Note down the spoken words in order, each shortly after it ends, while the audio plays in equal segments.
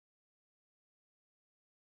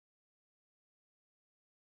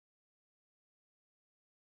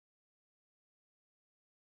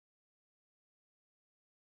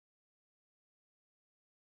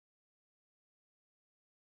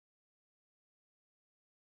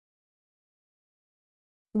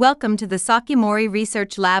Welcome to the Sakimori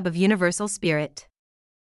Research Lab of Universal Spirit.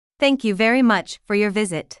 Thank you very much for your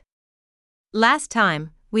visit. Last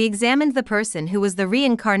time, we examined the person who was the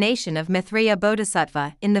reincarnation of Maitreya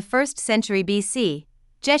Bodhisattva in the 1st century BC,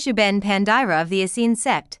 Jeshuben Pandira of the Essene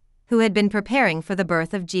sect, who had been preparing for the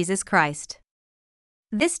birth of Jesus Christ.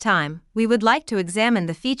 This time, we would like to examine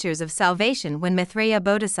the features of salvation when Maitreya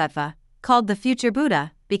Bodhisattva, called the future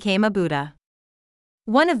Buddha, became a Buddha.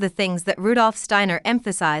 One of the things that Rudolf Steiner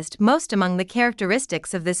emphasized most among the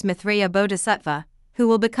characteristics of this Maitreya Bodhisattva, who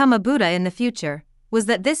will become a Buddha in the future, was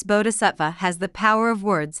that this Bodhisattva has the power of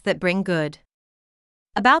words that bring good.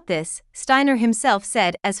 About this, Steiner himself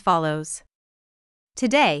said as follows.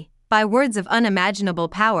 Today, by words of unimaginable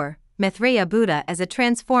power, Maitreya Buddha as a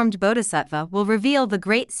transformed Bodhisattva will reveal the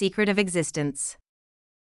great secret of existence.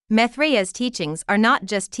 Maitreya's teachings are not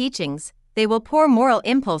just teachings, they will pour moral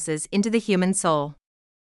impulses into the human soul.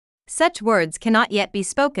 Such words cannot yet be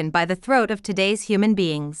spoken by the throat of today's human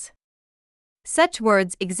beings. Such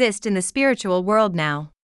words exist in the spiritual world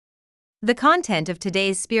now. The content of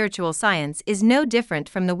today's spiritual science is no different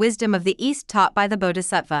from the wisdom of the East taught by the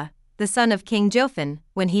Bodhisattva, the son of King Jofun,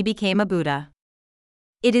 when he became a Buddha.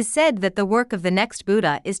 It is said that the work of the next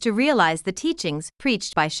Buddha is to realize the teachings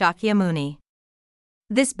preached by Shakyamuni.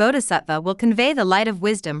 This Bodhisattva will convey the light of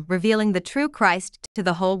wisdom, revealing the true Christ to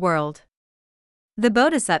the whole world. The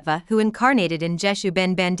Bodhisattva who incarnated in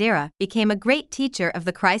Jeshuben Pandira became a great teacher of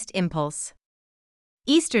the Christ impulse.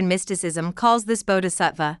 Eastern mysticism calls this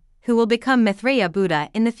Bodhisattva, who will become Maitreya Buddha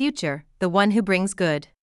in the future, the one who brings good.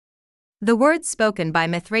 The words spoken by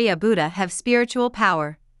Maitreya Buddha have spiritual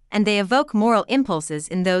power, and they evoke moral impulses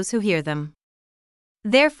in those who hear them.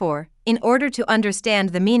 Therefore, in order to understand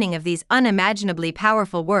the meaning of these unimaginably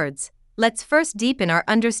powerful words, let's first deepen our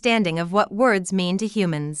understanding of what words mean to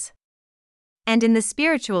humans. And in the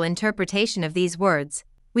spiritual interpretation of these words,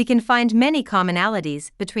 we can find many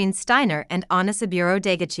commonalities between Steiner and Onisaburo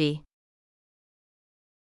Deguchi.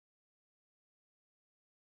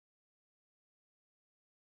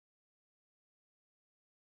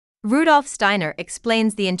 Rudolf Steiner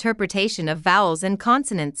explains the interpretation of vowels and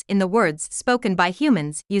consonants in the words spoken by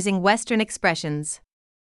humans using Western expressions.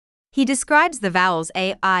 He describes the vowels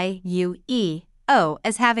a, I, u, e, o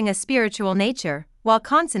as having a spiritual nature, while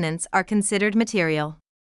consonants are considered material.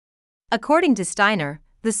 According to Steiner,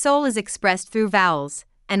 the soul is expressed through vowels,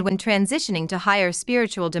 and when transitioning to higher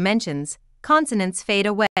spiritual dimensions, consonants fade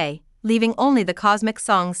away, leaving only the cosmic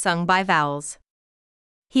songs sung by vowels.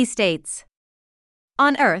 He states,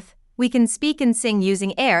 on Earth, we can speak and sing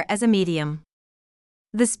using air as a medium.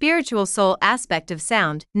 The spiritual soul aspect of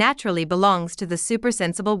sound naturally belongs to the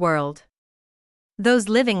supersensible world. Those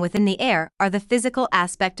living within the air are the physical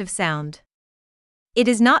aspect of sound. It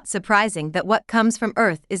is not surprising that what comes from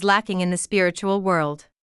Earth is lacking in the spiritual world.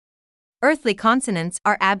 Earthly consonants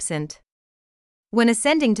are absent. When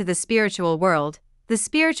ascending to the spiritual world, the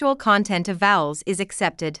spiritual content of vowels is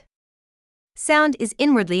accepted. Sound is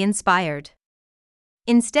inwardly inspired.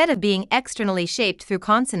 Instead of being externally shaped through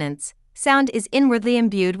consonants, sound is inwardly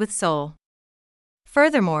imbued with soul.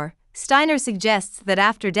 Furthermore, Steiner suggests that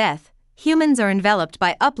after death, humans are enveloped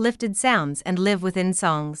by uplifted sounds and live within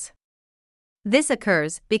songs. This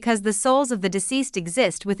occurs because the souls of the deceased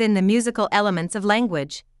exist within the musical elements of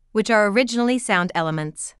language, which are originally sound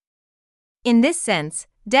elements. In this sense,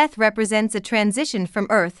 death represents a transition from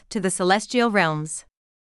earth to the celestial realms.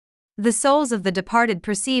 The souls of the departed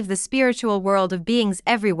perceive the spiritual world of beings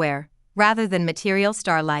everywhere, rather than material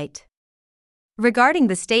starlight. Regarding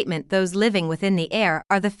the statement those living within the air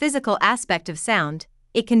are the physical aspect of sound,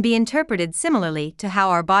 it can be interpreted similarly to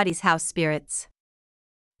how our bodies house spirits.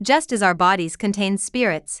 Just as our bodies contain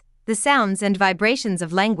spirits, the sounds and vibrations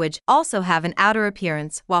of language also have an outer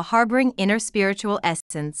appearance while harboring inner spiritual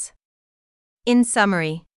essence. In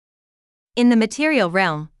summary, in the material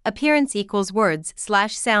realm, appearance equals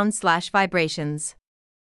words/sound/vibrations.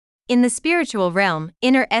 In the spiritual realm,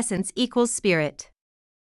 inner essence equals spirit.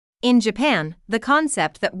 In Japan, the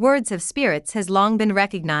concept that words have spirits has long been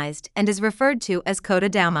recognized and is referred to as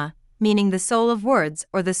Kotodama, meaning the soul of words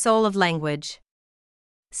or the soul of language.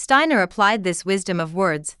 Steiner applied this wisdom of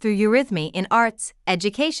words through eurythmy in arts,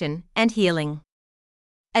 education, and healing.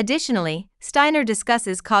 Additionally, Steiner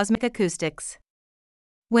discusses cosmic acoustics.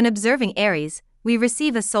 When observing Aries, we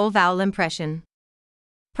receive a soul vowel impression.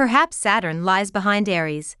 Perhaps Saturn lies behind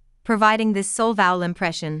Aries, providing this soul vowel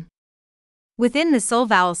impression. Within the soul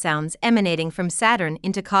vowel sounds emanating from Saturn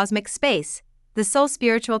into cosmic space, the soul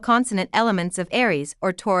spiritual consonant elements of Aries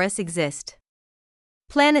or Taurus exist.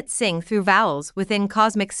 Planets sing through vowels within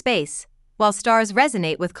cosmic space, while stars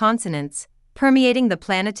resonate with consonants, permeating the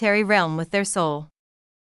planetary realm with their soul.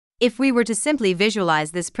 If we were to simply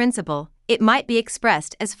visualize this principle, it might be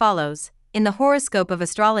expressed as follows. In the horoscope of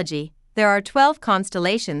astrology, there are 12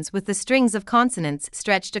 constellations with the strings of consonants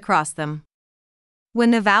stretched across them.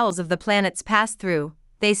 When the vowels of the planets pass through,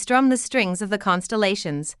 they strum the strings of the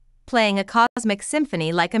constellations, playing a cosmic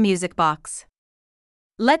symphony like a music box.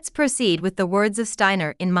 Let's proceed with the words of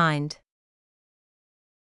Steiner in mind.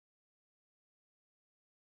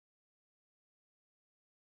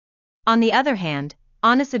 On the other hand,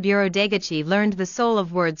 Onisaburo Deguchi learned the soul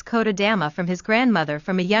of words Kotodama from his grandmother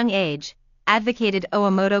from a young age, advocated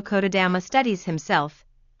Owamoto Kotodama studies himself,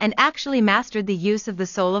 and actually mastered the use of the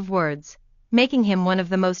soul of words, making him one of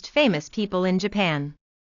the most famous people in Japan.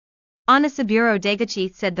 Onisaburo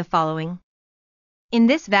Deguchi said the following. In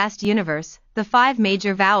this vast universe, the 5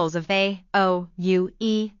 major vowels of A, O, U,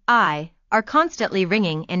 E, I are constantly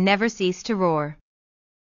ringing and never cease to roar.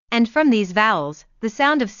 And from these vowels, the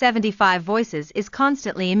sound of 75 voices is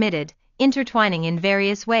constantly emitted, intertwining in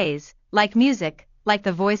various ways, like music, like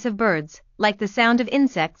the voice of birds, like the sound of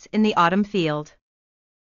insects in the autumn field.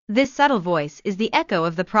 This subtle voice is the echo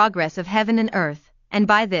of the progress of heaven and earth, and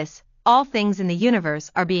by this, all things in the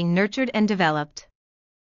universe are being nurtured and developed.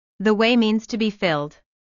 The way means to be filled.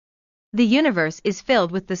 The universe is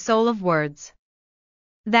filled with the soul of words.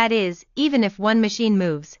 That is, even if one machine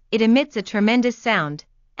moves, it emits a tremendous sound,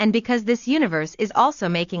 and because this universe is also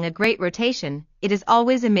making a great rotation, it is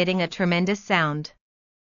always emitting a tremendous sound.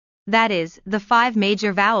 That is, the 5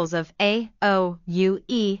 major vowels of A, O, U,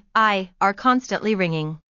 E, I are constantly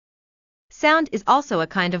ringing. Sound is also a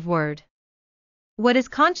kind of word. What is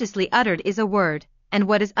consciously uttered is a word, and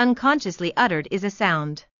what is unconsciously uttered is a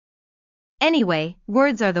sound. Anyway,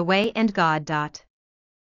 words are the way and God.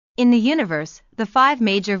 In the universe, the 5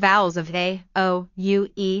 major vowels of A, O, U,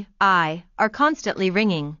 E, I are constantly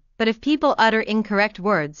ringing, but if people utter incorrect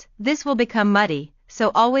words, this will become muddy,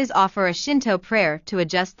 so always offer a Shinto prayer to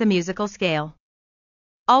adjust the musical scale.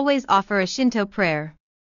 Always offer a Shinto prayer.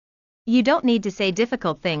 You don't need to say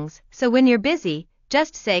difficult things, so when you're busy,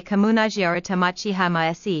 just say Kamunajiara Tamachi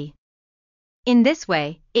Hamaesi. In this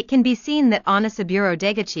way, it can be seen that Onisaburo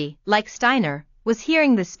Deguchi, like Steiner, was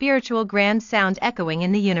hearing the spiritual grand sound echoing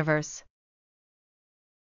in the universe.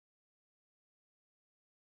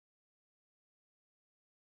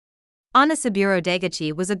 Onisaburo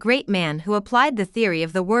Deguchi was a great man who applied the theory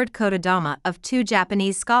of the word Kotodama of 2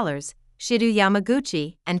 Japanese scholars, Shido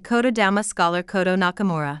Yamaguchi and Kotodama scholar Kodo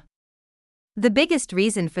Nakamura. The biggest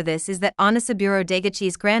reason for this is that Onisaburo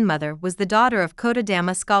Deguchi's grandmother was the daughter of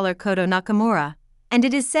Kotodama scholar Kodo Nakamura, and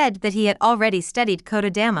it is said that he had already studied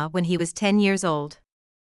Kotodama when he was 10 years old.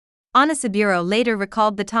 Onisaburo later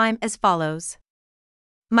recalled the time as follows.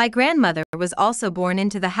 My grandmother was also born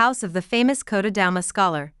into the house of the famous Kotodama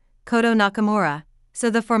scholar, Kodo Nakamura, so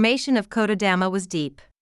the formation of Kotodama was deep.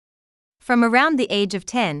 From around the age of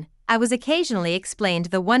 10, I was occasionally explained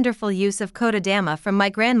the wonderful use of Kotodama from my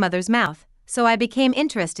grandmother's mouth, so I became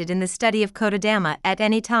interested in the study of Kotodama at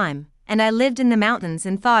any time. And I lived in the mountains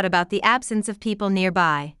and thought about the absence of people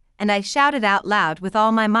nearby, and I shouted out loud with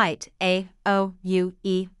all my might, A, O, U,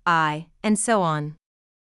 E, I, and so on.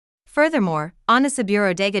 Furthermore,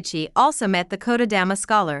 Onisaburo Deguchi also met the Kotodama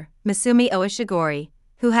scholar, Masumi Oishigori,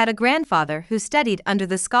 who had a grandfather who studied under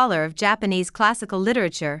the scholar of Japanese classical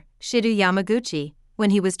literature, Shido Yamaguchi, when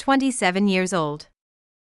he was 27 years old.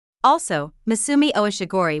 Also, Masumi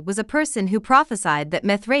Oishigori was a person who prophesied that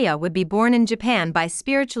Maitreya would be born in Japan by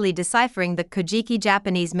spiritually deciphering the Kojiki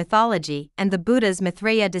Japanese mythology and the Buddha's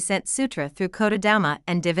Maitreya Descent Sutra through Kotodama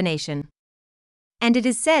and divination. And it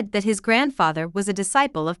is said that his grandfather was a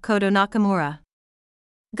disciple of Kodo Nakamura.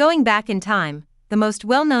 Going back in time, the most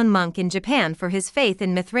well-known monk in Japan for his faith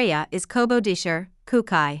in Maitreya is Kobodisher,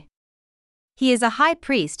 Kukai. He is a high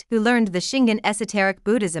priest who learned the Shingon esoteric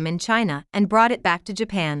Buddhism in China and brought it back to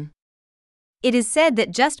Japan. It is said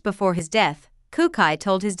that just before his death, Kukai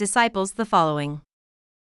told his disciples the following.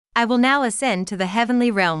 I will now ascend to the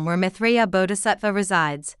heavenly realm where Maitreya Bodhisattva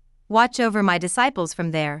resides, watch over my disciples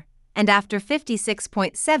from there, and after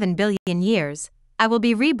 56.7 billion years, I will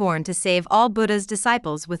be reborn to save all Buddha's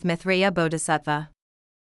disciples with Maitreya Bodhisattva.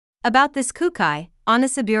 About this Kukai,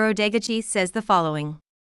 Onisaburo Deguchi says the following.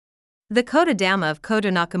 The Kotodama of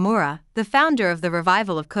Kodo Nakamura, the founder of the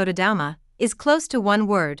revival of Kotodama, is close to one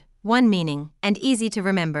word, one meaning, and easy to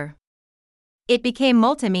remember. It became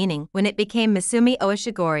multi-meaning when it became Masumi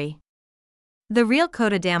Oishigori. The real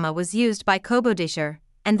Kotodama was used by Kobodisher,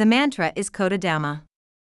 and the mantra is Kotodama.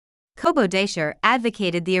 Kobodisher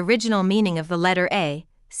advocated the original meaning of the letter A,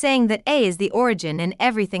 saying that A is the origin and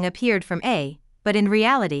everything appeared from A, but in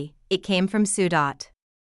reality, it came from Su.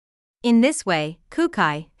 In this way,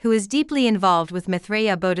 Kukai, who is deeply involved with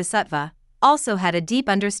Maitreya Bodhisattva, also had a deep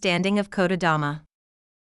understanding of Kotodama.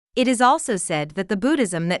 It is also said that the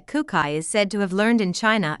Buddhism that Kukai is said to have learned in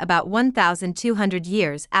China about 1,200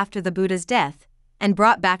 years after the Buddha's death, and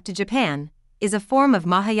brought back to Japan, is a form of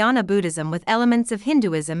Mahayana Buddhism with elements of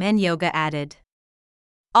Hinduism and yoga added.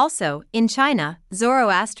 Also, in China,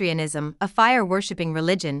 Zoroastrianism, a fire-worshipping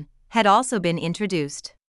religion, had also been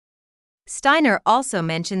introduced. Steiner also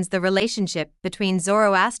mentions the relationship between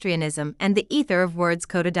Zoroastrianism and the ether of words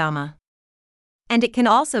Kotodama. And it can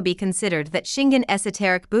also be considered that Shingon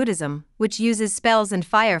esoteric Buddhism, which uses spells and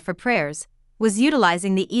fire for prayers, was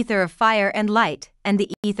utilizing the ether of fire and light, and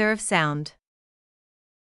the ether of sound.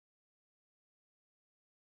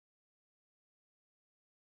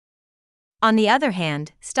 On the other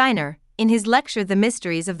hand, Steiner, in his lecture The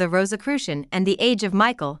Mysteries of the Rosicrucian and the Age of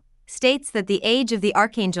Michael, states that the age of the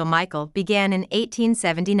Archangel Michael began in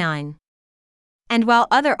 1879. And while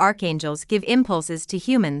other archangels give impulses to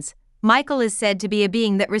humans, Michael is said to be a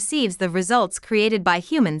being that receives the results created by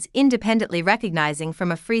humans independently recognizing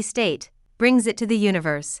from a free state, brings it to the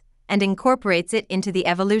universe, and incorporates it into the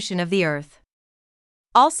evolution of the earth.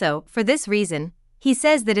 Also, for this reason, he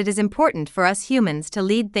says that it is important for us humans to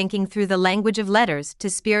lead thinking through the language of letters to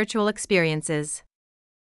spiritual experiences.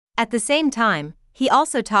 At the same time, he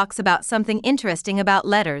also talks about something interesting about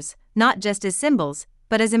letters, not just as symbols,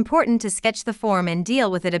 but as important to sketch the form and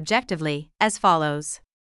deal with it objectively, as follows.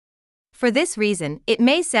 For this reason, it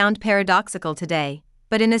may sound paradoxical today,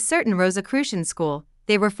 but in a certain Rosicrucian school,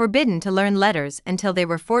 they were forbidden to learn letters until they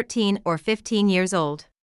were 14 or 15 years old.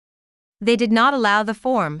 They did not allow the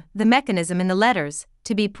form, the mechanism in the letters,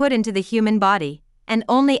 to be put into the human body, and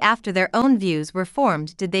only after their own views were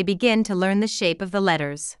formed did they begin to learn the shape of the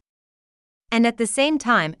letters. And at the same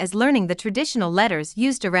time as learning the traditional letters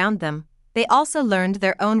used around them, they also learned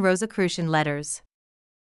their own Rosicrucian letters.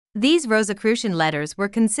 These Rosicrucian letters were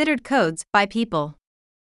considered codes by people.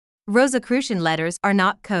 Rosicrucian letters are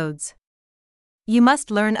not codes. You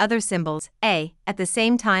must learn other symbols, A, at the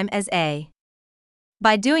same time as A.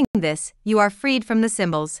 By doing this, you are freed from the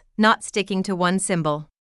symbols, not sticking to one symbol.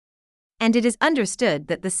 And it is understood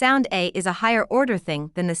that the sound A is a higher order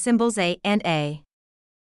thing than the symbols A and A.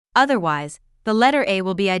 Otherwise, the letter A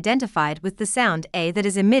will be identified with the sound A that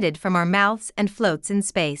is emitted from our mouths and floats in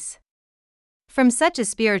space. From such a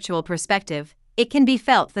spiritual perspective, it can be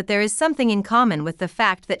felt that there is something in common with the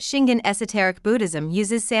fact that Shingon esoteric Buddhism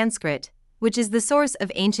uses Sanskrit, which is the source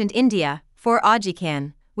of ancient India, for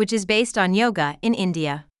Ajikan, which is based on yoga in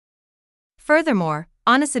India. Furthermore,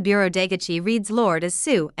 Onisaburo Deguchi reads Lord as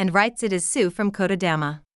Su and writes it as Su from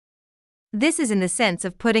Kotodama. This is in the sense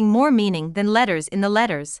of putting more meaning than letters in the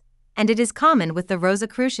letters, and it is common with the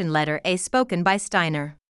Rosicrucian letter A spoken by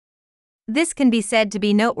Steiner. This can be said to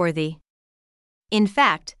be noteworthy. In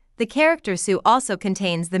fact, the character Su also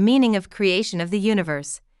contains the meaning of creation of the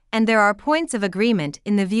universe, and there are points of agreement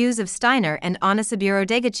in the views of Steiner and Onisaburo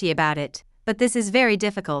Deguchi about it, but this is very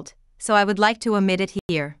difficult, so I would like to omit it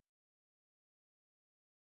here.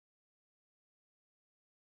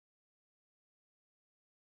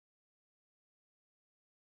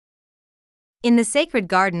 In the sacred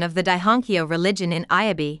garden of the Daihankyo religion in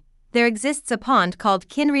Ayabe, there exists a pond called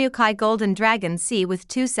Kinryukai Golden Dragon Sea with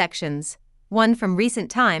two sections, one from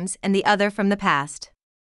recent times and the other from the past.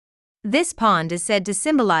 This pond is said to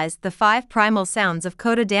symbolize the 5 primal sounds of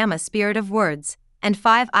Kotodama spirit of words, and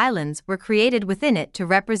 5 islands were created within it to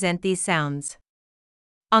represent these sounds.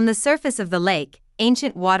 On the surface of the lake,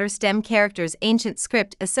 ancient water stem characters, ancient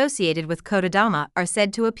script associated with Kotodama are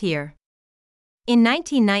said to appear. In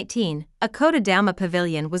 1919, a Kotodama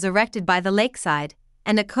pavilion was erected by the lakeside,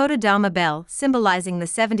 and a Kotodama bell symbolizing the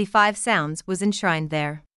 75 sounds was enshrined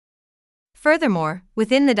there. Furthermore,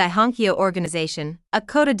 within the Daihankyo organization, a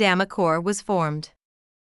Kotodama corps was formed.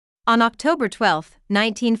 On October 12,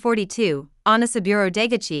 1942, Onisaburo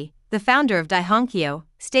Deguchi, the founder of Daihankyo,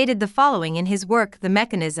 stated the following in his work The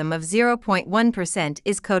Mechanism of 0.1%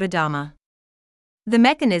 is Kotodama. The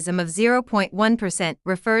mechanism of 0.1%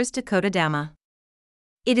 refers to Kotodama.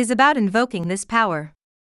 It is about invoking this power.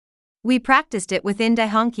 We practiced it within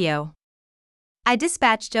Daihankyo. I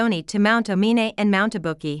dispatched Oni to Mount Omine and Mount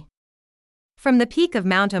Ibuki. From the peak of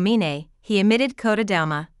Mount Omine, he emitted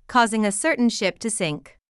Kotodama, causing a certain ship to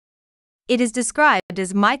sink. It is described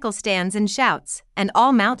as Michael stands and shouts, and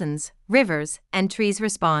all mountains, rivers, and trees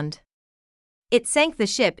respond. It sank the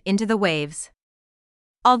ship into the waves.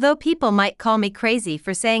 Although people might call me crazy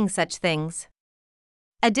for saying such things.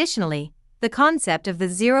 Additionally, the concept of the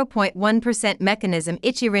 0.1% mechanism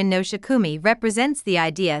Ichirin no Shikumi represents the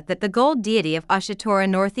idea that the gold deity of Ashitora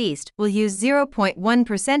Northeast will use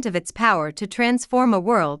 0.1% of its power to transform a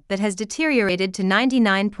world that has deteriorated to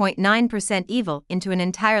 99.9% evil into an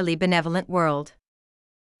entirely benevolent world.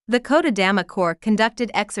 The Kotodama Corps conducted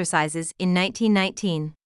exercises in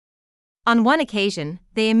 1919. On one occasion,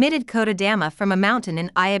 they emitted Kotodama from a mountain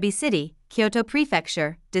in Ayabe City, Kyoto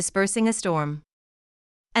Prefecture, dispersing a storm.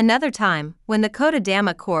 Another time, when the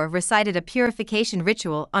Kotodama Corps recited a purification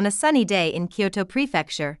ritual on a sunny day in Kyoto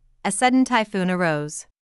Prefecture, a sudden typhoon arose.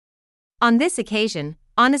 On this occasion,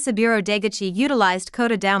 Onisaburo Deguchi utilized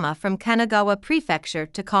Kotodama from Kanagawa Prefecture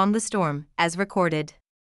to calm the storm, as recorded.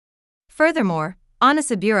 Furthermore,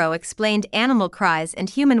 Onisaburo explained animal cries and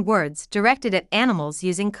human words directed at animals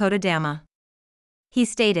using Kotodama. He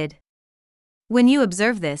stated, "When you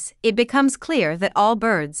observe this, it becomes clear that all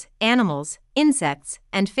birds, animals, insects,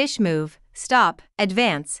 and fish move, stop,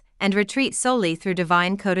 advance, and retreat solely through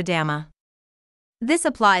divine Kotodama. This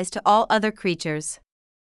applies to all other creatures.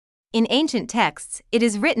 In ancient texts, it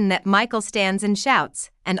is written that Michael stands and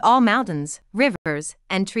shouts, and all mountains, rivers,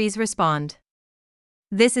 and trees respond.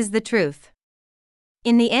 This is the truth.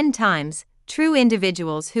 In the end times, true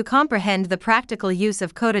individuals who comprehend the practical use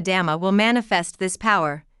of Kotodama will manifest this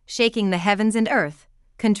power, shaking the heavens and earth,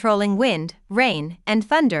 controlling wind, rain, and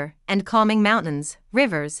thunder, and calming mountains,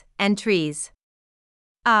 rivers, and trees."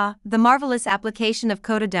 The marvelous application of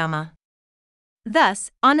Kotodama. Thus,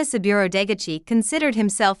 Onisaburo Deguchi considered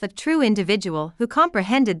himself a true individual who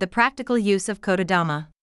comprehended the practical use of Kotodama.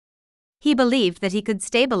 He believed that he could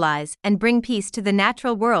stabilize and bring peace to the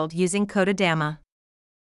natural world using Kotodama.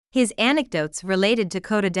 His anecdotes related to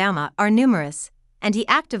Kotodama are numerous, and he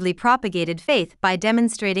actively propagated faith by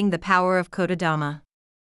demonstrating the power of Kotodama.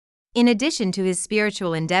 In addition to his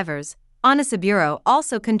spiritual endeavors, Onisaburo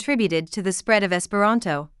also contributed to the spread of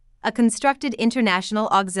Esperanto, a constructed international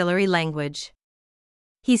auxiliary language.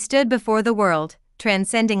 He stood before the world,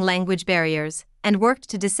 transcending language barriers, and worked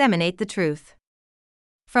to disseminate the truth.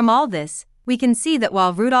 From all this, we can see that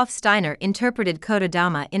while Rudolf Steiner interpreted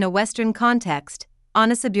Kotodama in a Western context,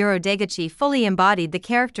 Onisaburo Deguchi fully embodied the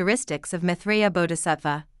characteristics of Maitreya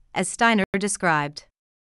Bodhisattva, as Steiner described.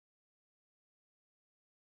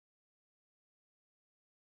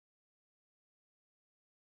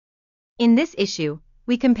 In this issue,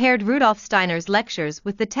 we compared Rudolf Steiner's lectures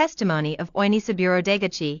with the testimony of Onisaburo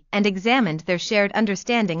Deguchi and examined their shared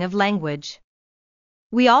understanding of language.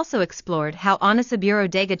 We also explored how Onisaburo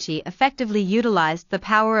Deguchi effectively utilized the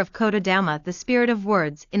power of Kotodama, the spirit of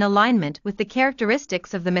words, in alignment with the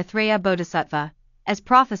characteristics of the Maitreya Bodhisattva, as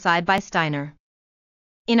prophesied by Steiner.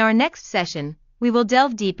 In our next session, we will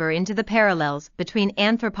delve deeper into the parallels between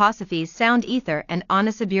Anthroposophy's sound ether and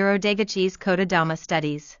Onisaburo Deguchi's Kotodama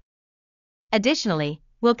studies. Additionally,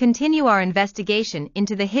 we'll continue our investigation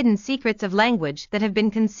into the hidden secrets of language that have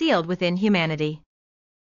been concealed within humanity.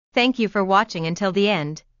 Thank you for watching until the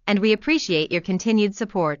end, and we appreciate your continued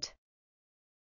support.